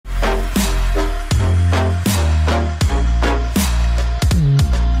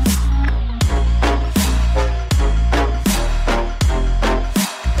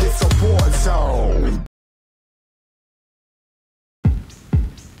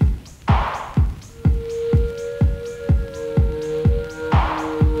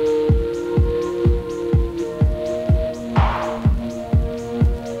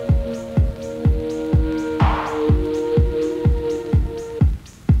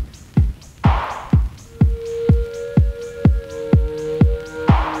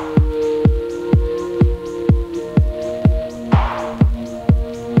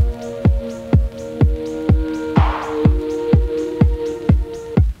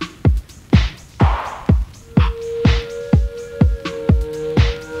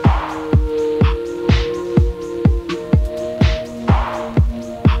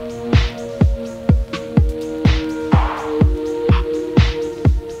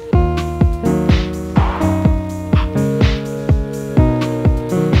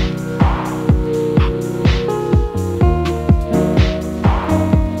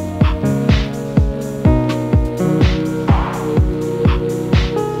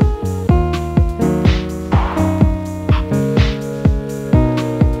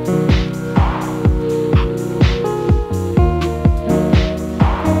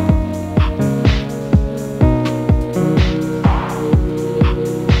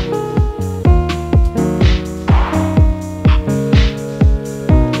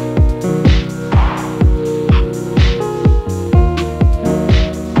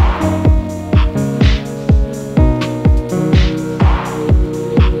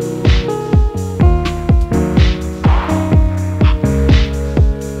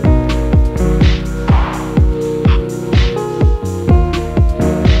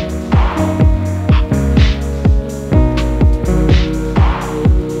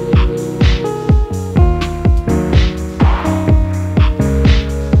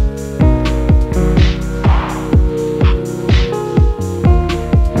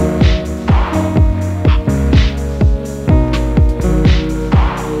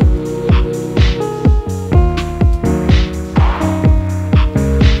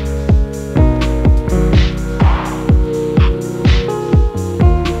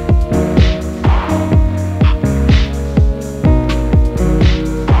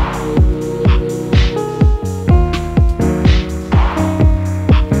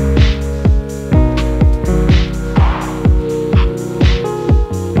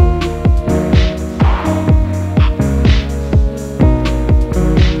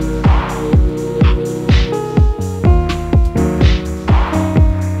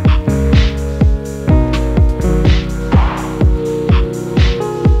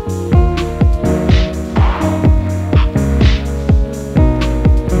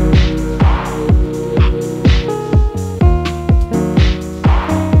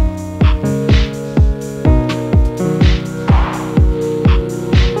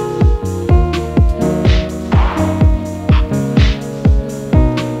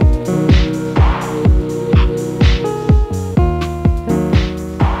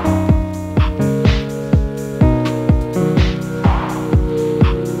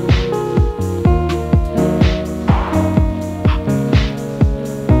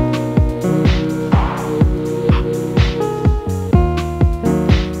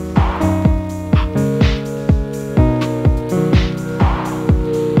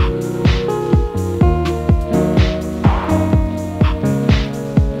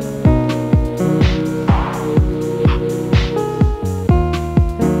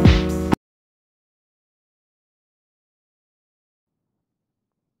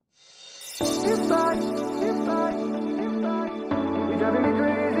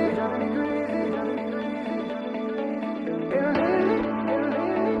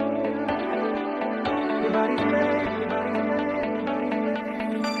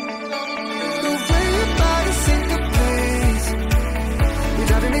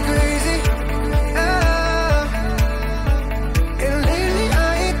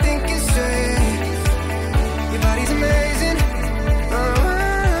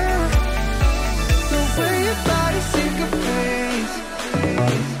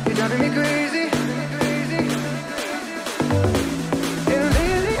Driving me crazy.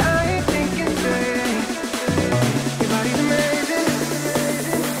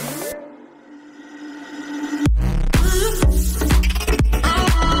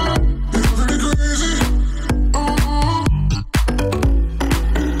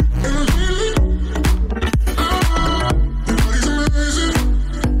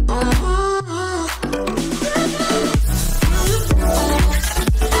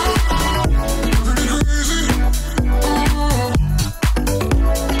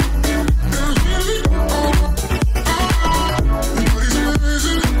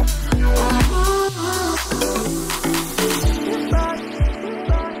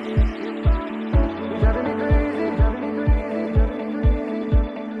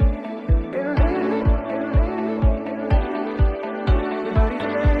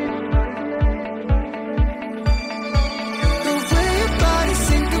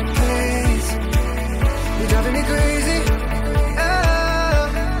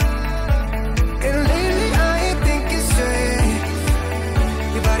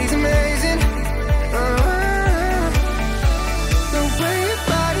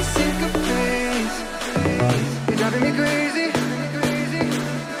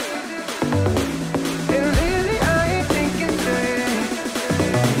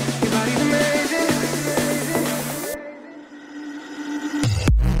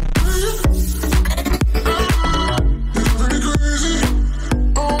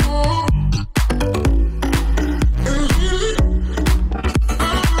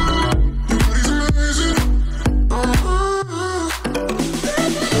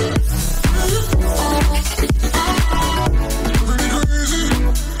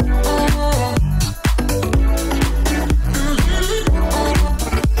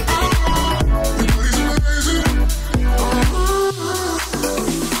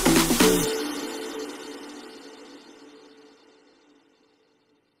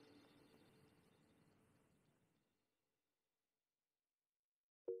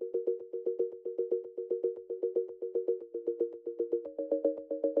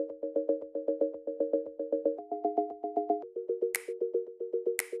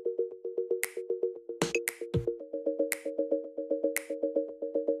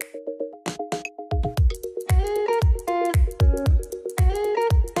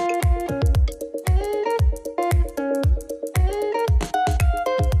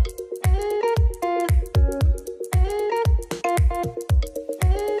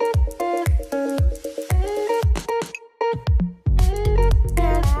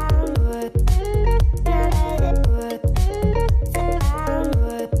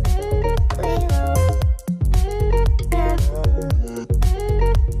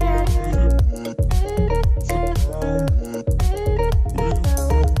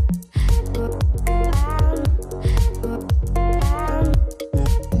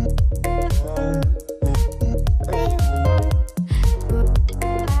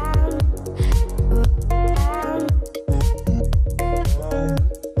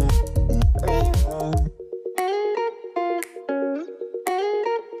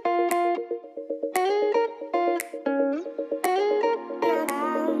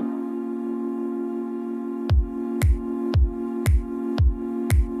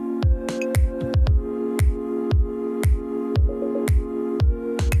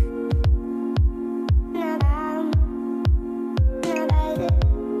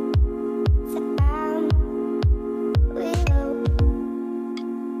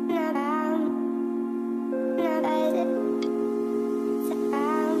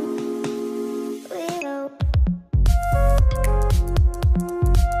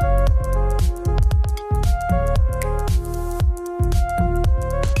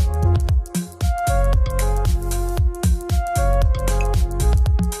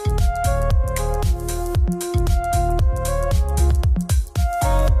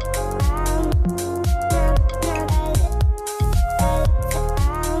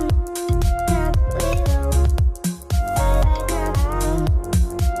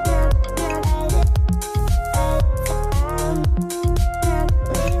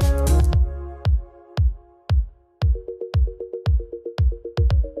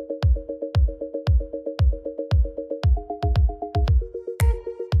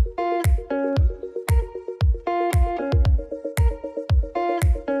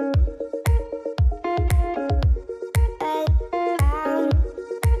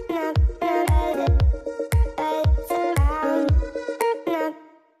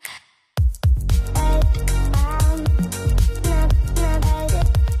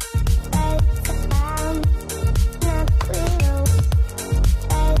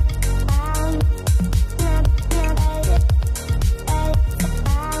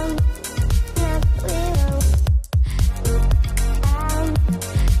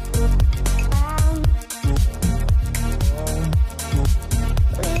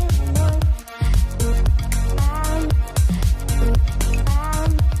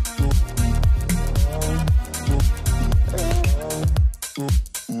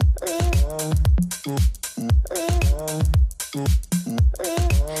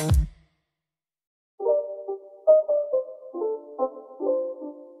 It's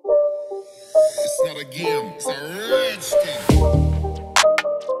not a game, it's a rich thing.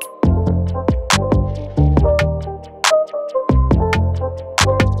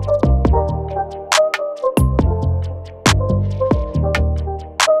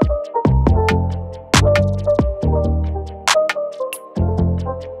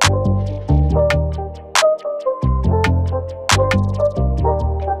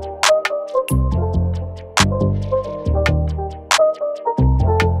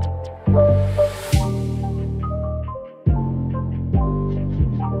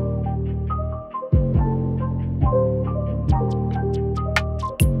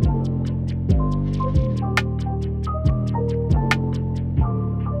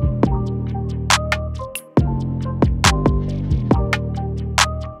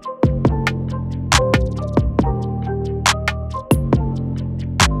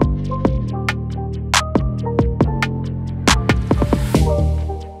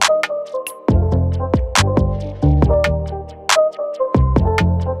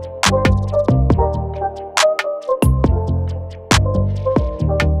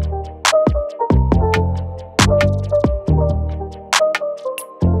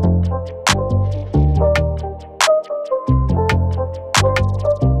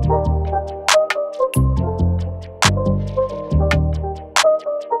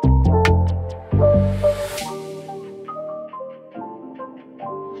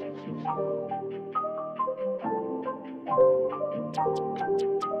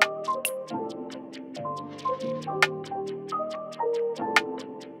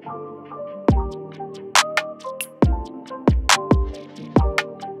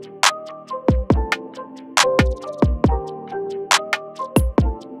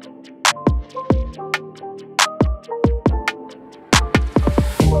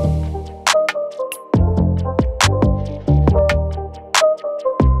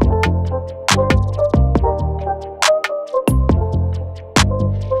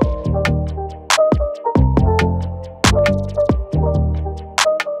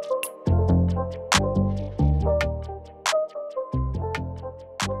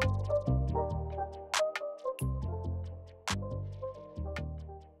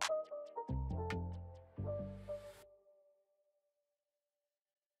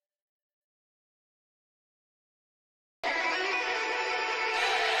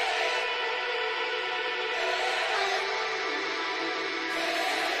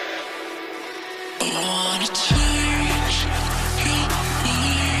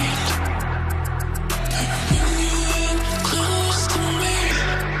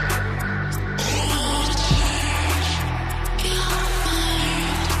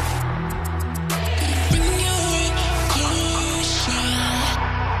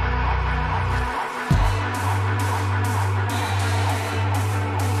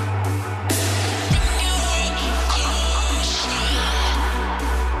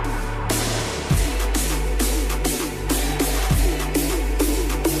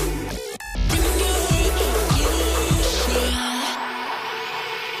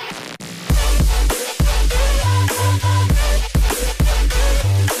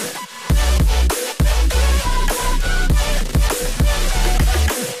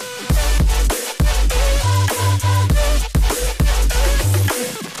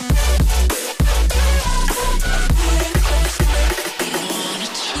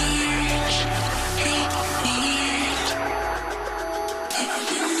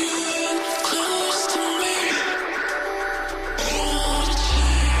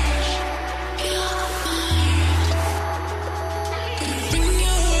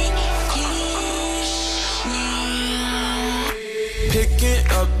 Picking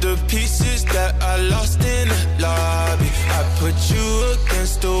up the pieces that I lost in the lobby. I put you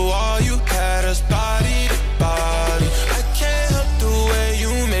against the wall, you had us body to body. I can't help the way you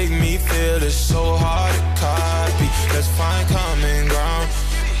make me feel, it's so hard to copy. Let's find common ground,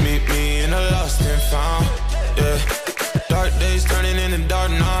 meet me in a lost and found, yeah. Dark days turning into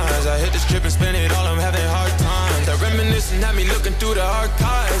dark nights. I hit the strip and spend it all, I'm having hard times. That reminiscing had me looking through the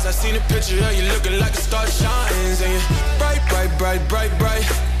archives. I seen a picture of you looking like a star shines. And you're bright, bright, bright, bright, bright,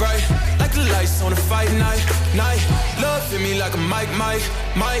 bright, like the lights on a fight night, night. Love hit me like a mic, mic,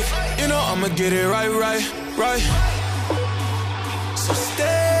 mic. You know I'ma get it right, right, right. So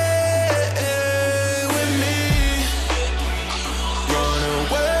stay with me, run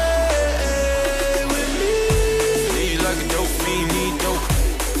away with me. Need like a dope fiend, need dope.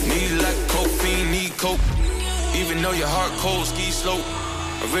 Need like a coke fiend, need coke. Even though your heart cold, ski slope,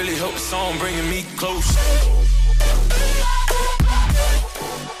 I really hope the song bringing me close.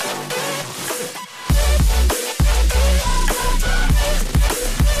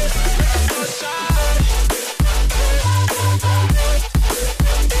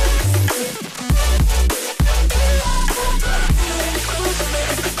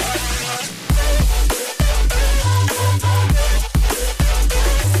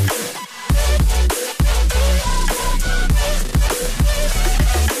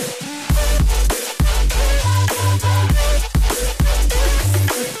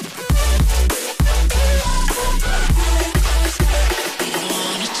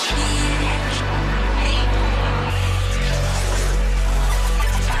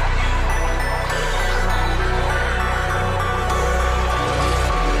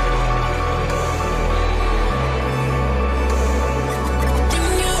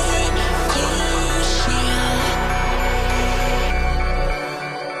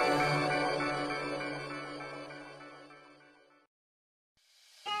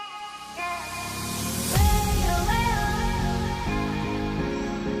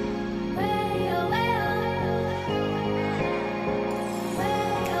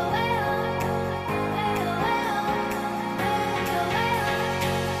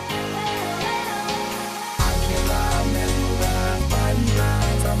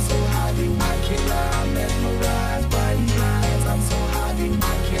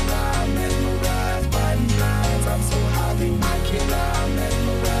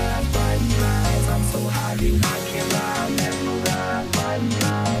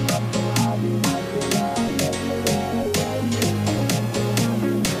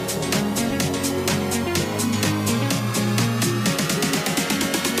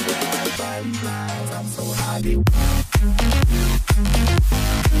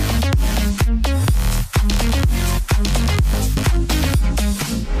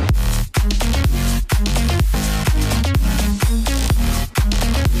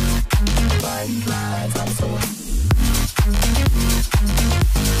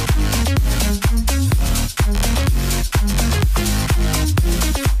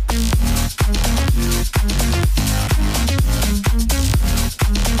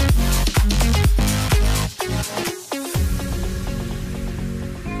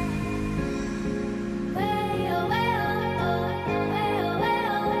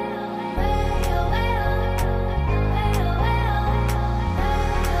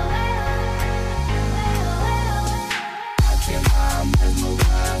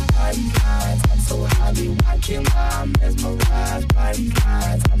 I'm mesmerized by these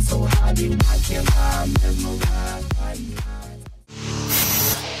eyes. I'm so high, be watching. I'm mesmerized by these eyes.